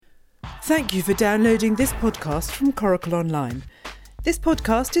Thank you for downloading this podcast from Coracle Online. This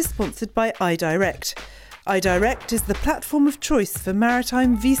podcast is sponsored by iDirect. iDirect is the platform of choice for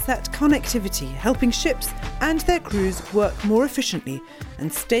maritime VSAT connectivity, helping ships and their crews work more efficiently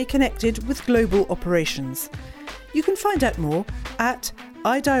and stay connected with global operations. You can find out more at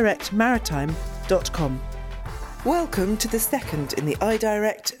idirectmaritime.com. Welcome to the second in the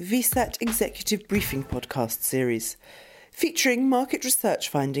iDirect VSAT Executive Briefing podcast series, featuring market research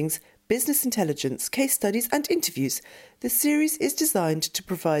findings, business intelligence, case studies and interviews. The series is designed to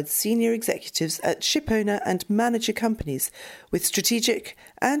provide senior executives at shipowner and manager companies with strategic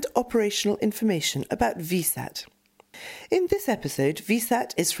and operational information about VSAT. In this episode,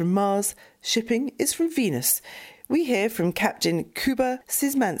 VSAT is from Mars, shipping is from Venus. We hear from Captain Kuba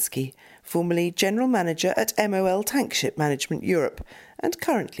Szymanski, formerly General Manager at MOL Tankship Management Europe and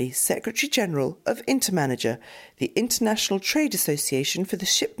currently Secretary-General of InterManager, the International Trade Association for the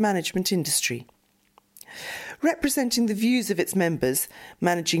Ship Management Industry. Representing the views of its members,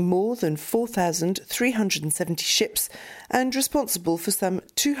 managing more than 4,370 ships and responsible for some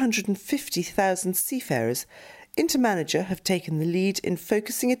 250,000 seafarers, InterManager have taken the lead in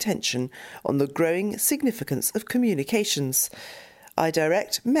focusing attention on the growing significance of communications.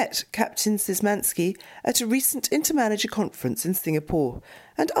 iDirect met Captain Szymanski at a recent InterManager conference in Singapore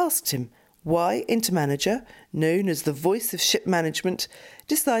and asked him why InterManager, known as the voice of ship management,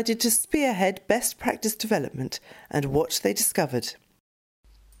 decided to spearhead best practice development and what they discovered.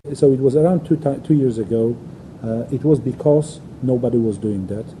 So it was around 2 years ago. It was because nobody was doing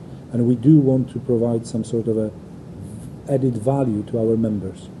that, and we do want to provide some sort of a added value to our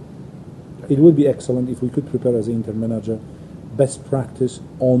members. It would be excellent if we could prepare as InterManager best practice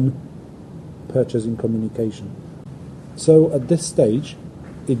on purchasing communication. So at this stage,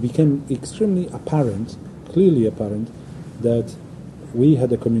 it became extremely apparent, clearly apparent, that we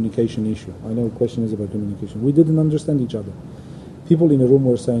had a communication issue. I know the question is about communication. We didn't understand each other. People in the room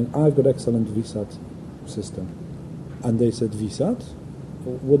were saying, I've got excellent VSAT system. And they said, VSAT?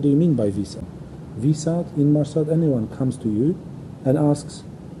 What do you mean by VSAT? VSAT, Inmarsat, anyone comes to you and asks,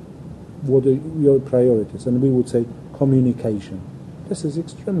 what are your priorities? And we would say, communication. This is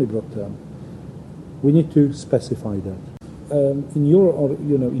extremely broad term. We need to specify that. In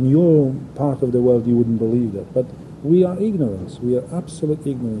your part of the world, you wouldn't believe that, but we are ignorance. We are absolute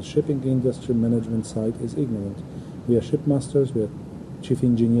ignorance. Shipping industry management side is ignorant. We are shipmasters. We are chief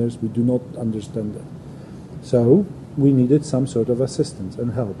engineers. We do not understand that. So we needed some sort of assistance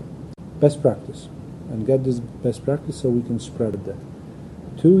and help, best practice, and get this best practice so we can spread that.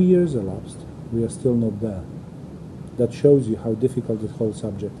 2 years elapsed. We are still not there. That shows you how difficult this whole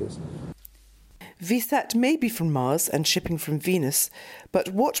subject is. VSAT may be from Mars and shipping from Venus, but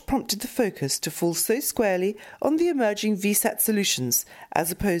what prompted the focus to fall so squarely on the emerging VSAT solutions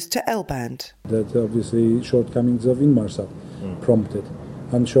as opposed to L-band? That obviously shortcomings of Inmarsat prompted,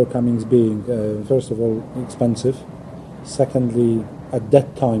 and shortcomings being, first of all, expensive, secondly, at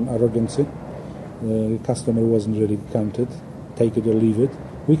that time, arrogancy. The customer wasn't really counted, take it or leave it.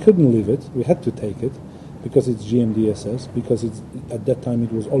 We couldn't leave it, we had to take it, because it's GMDSS, because at that time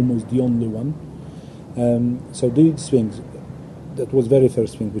it was almost the only one. So these things, that was very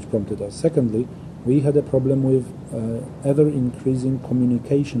first thing which prompted us. Secondly, we had a problem with ever-increasing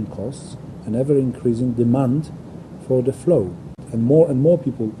communication costs and ever-increasing demand for the flow. And more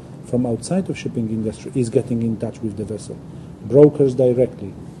people from outside of shipping industry is getting in touch with the vessel. Brokers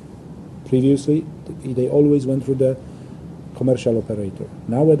directly. Previously, they always went through the commercial operator.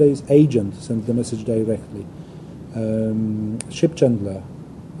 Nowadays, agent sends the message directly. Ship chandler,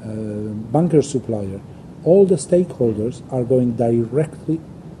 bunker supplier, all the stakeholders are going directly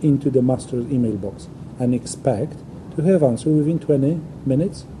into the master's email box and expect to have answer within 20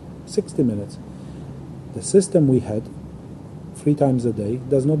 minutes, 60 minutes. The system we had 3 times a day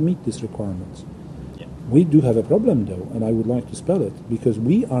does not meet these requirements. Yeah. We do have a problem though, and I would like to spell it, because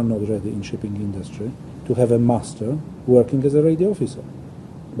we are not ready in shipping industry to have a master working as a radio officer.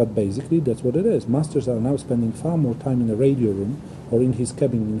 But basically that's what it is. Masters are now spending far more time in a radio room or in his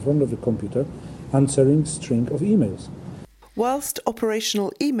cabin in front of the computer answering string of emails. Whilst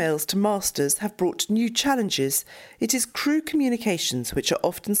operational emails to masters have brought new challenges, it is crew communications which are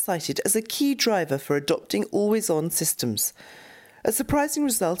often cited as a key driver for adopting always-on systems. A surprising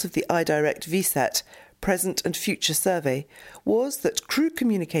result of the iDirect VSAT Present and Future survey was that crew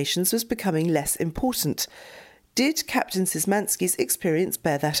communications was becoming less important. Did Captain Szymanski's experience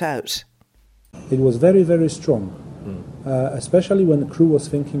bear that out? It was very, very strong, especially when the crew was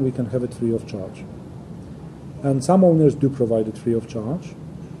thinking we can have it free of charge. And some owners do provide it free of charge.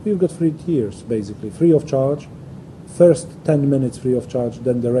 We've got 3 tiers, basically. Free of charge, First 10 minutes free of charge,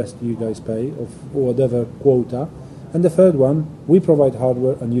 then the rest you guys pay of whatever quota. And the third one, we provide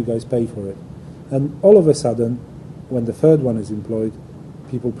hardware and you guys pay for it. And all of a sudden, when the third one is employed,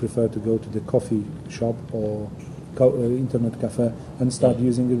 people prefer to go to the coffee shop or internet cafe and start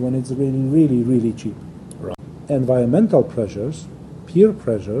using it when it's really, really, really cheap. Right. Environmental pressures, peer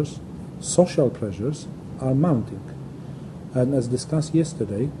pressures, social pressures are mounting. And as discussed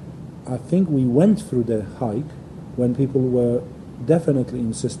yesterday, I think we went through the hike when people were definitely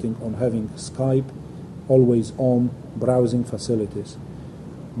insisting on having Skype, always on browsing facilities.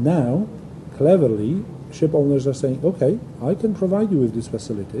 Now, cleverly, ship owners are saying, okay, I can provide you with these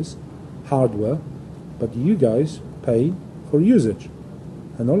facilities, hardware, but you guys pay for usage.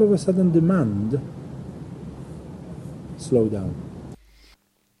 And all of a sudden demand slowed down.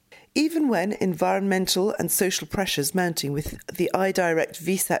 Even when environmental and social pressures mounting with the iDirect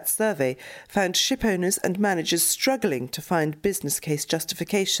VSAT survey found ship owners and managers struggling to find business case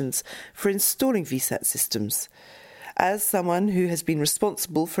justifications for installing VSAT systems. As someone who has been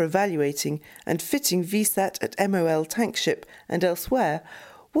responsible for evaluating and fitting VSAT at MOL Tankship and elsewhere,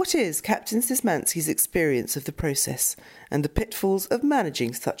 what is Captain Szymanski's experience of the process and the pitfalls of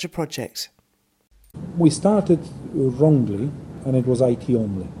managing such a project? We started wrongly, and it was IT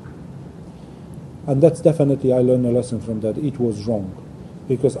only. And that's definitely, I learned a lesson from that. It was wrong.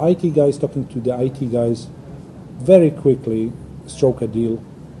 Because IT guys talking to the IT guys very quickly struck a deal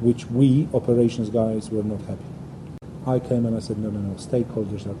which we, operations guys, were not happy. I came and I said, no,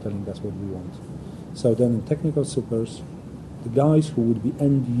 stakeholders are telling us what we want. So then in technical supers, the guys who would be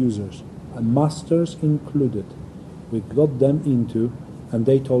end users, and masters included, we got them into, and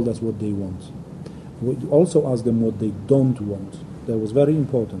they told us what they want. We also asked them what they don't want. That was very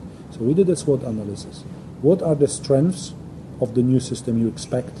important. So we did a SWOT analysis. What are the strengths of the new system you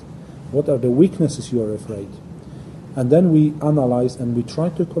expect? What are the weaknesses you are afraid? And then we analyzed and we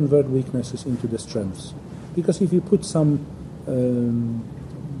tried to convert weaknesses into the strengths. Because if you put some,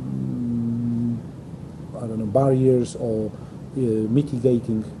 barriers or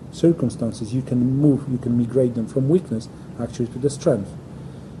mitigating circumstances, you can migrate them from weakness actually to the strength.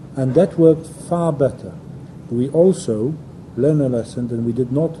 And that worked far better. We also learned a lesson that we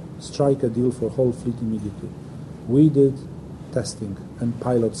did not strike a deal for whole fleet immediately. We did testing and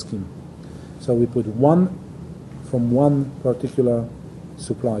pilot scheme. So we put one from one particular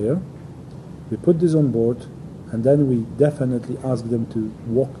supplier, we put this on board, and then we definitely asked them to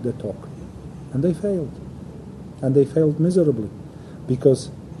walk the talk. And they failed. And they failed miserably.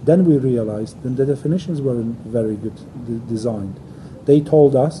 Because then we realized that the definitions weren't very good designed. They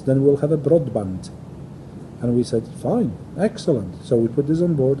told us, then we'll have a broadband. And we said, fine, excellent. So we put this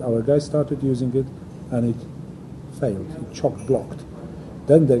on board, our guys started using it, and it failed. It chock-blocked.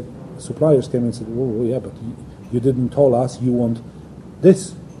 Then the suppliers came and said, oh yeah, but you didn't tell us you want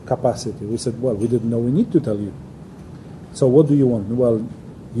this capacity. We said, well, we didn't know we need to tell you. So what do you want? Well,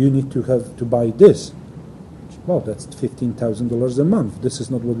 you need to have to buy this. Well, that's $15,000 a month. This is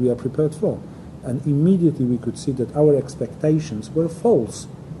not what we are prepared for. And immediately we could see that our expectations were false,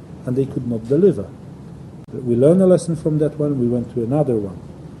 and they could not deliver. We learned a lesson from that one, we went to another one.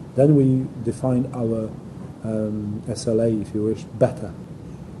 Then we defined our SLA, if you wish, better.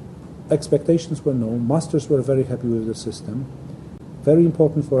 Expectations were known, masters were very happy with the system. Very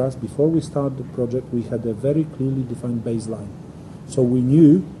important for us, before we started the project, we had a very clearly defined baseline. So we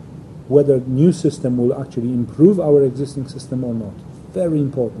knew whether the new system will actually improve our existing system or not. Very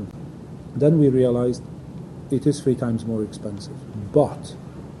important. Then we realized it is 3 times more expensive, but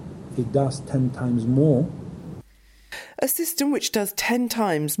it does 10 times more. A system which does 10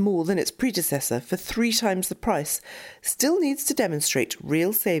 times more than its predecessor for 3 times the price still needs to demonstrate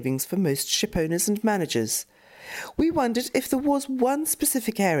real savings for most ship owners and managers. We wondered if there was one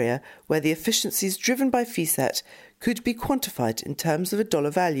specific area where the efficiencies driven by VSAT could be quantified in terms of a dollar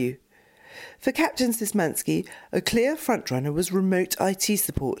value. For Captain Szymanski, a clear frontrunner was remote IT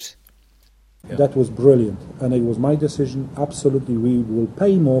support. Yeah. That was brilliant, and it was my decision. Absolutely, we will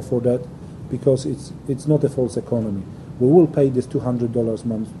pay more for that because it's not a false economy. We will pay this $200 a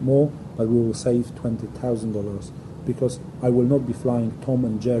month more, but we will save $20,000 because I will not be flying Tom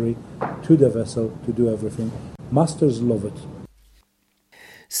and Jerry to the vessel to do everything. Masters love it.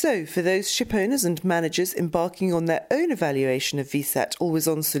 So, for those ship owners and managers embarking on their own evaluation of VSAT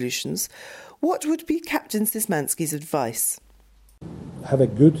always-on solutions, what would be Captain Szymanski's advice? Have a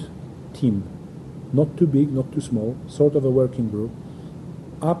good team, not too big, not too small, sort of a working group.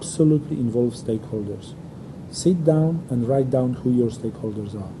 Absolutely involve stakeholders. Sit down and write down who your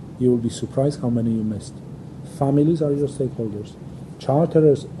stakeholders are. You will be surprised how many you missed. Families are your stakeholders.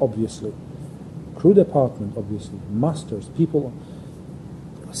 Charterers, obviously. crew department, obviously, masters, people.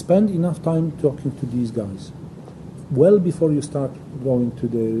 Spend enough time talking to these guys well before you start going to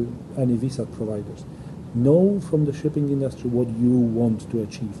any VSAT providers. Know from the shipping industry what you want to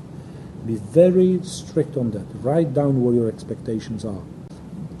achieve. Be very strict on that. Write down what your expectations are.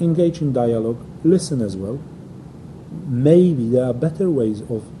 Engage in dialogue. Listen as well. Maybe there are better ways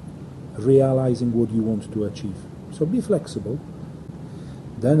of realizing what you want to achieve. So be flexible.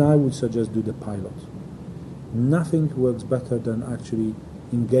 Then I would suggest do the pilot. Nothing works better than actually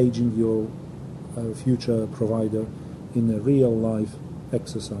engaging your future provider in a real life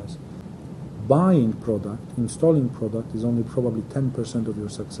exercise. Buying product, installing product is only probably 10% of your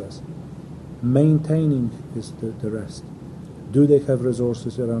success. Maintaining is the rest. Do they have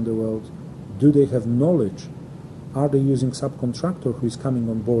resources around the world? Do they have knowledge? Are they using subcontractor who is coming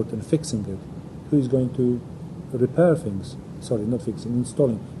on board and fixing it? Who is going to repair things? Sorry, not fixing,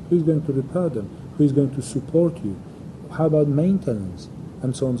 installing. Who is going to repair them? Who is going to support you? How about maintenance?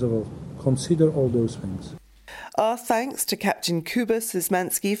 And so on and so forth. Consider all those things. Our thanks to Captain Kuba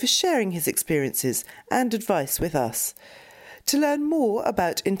Szymanski for sharing his experiences and advice with us. To learn more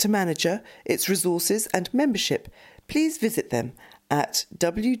about InterManager, its resources and membership, please visit them at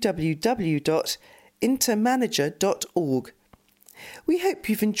www.intermanager.org. We hope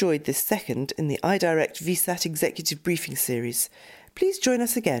you've enjoyed this second in the iDirect VSAT Executive Briefing Series. Please join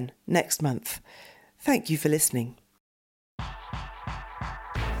us again next month. Thank you for listening.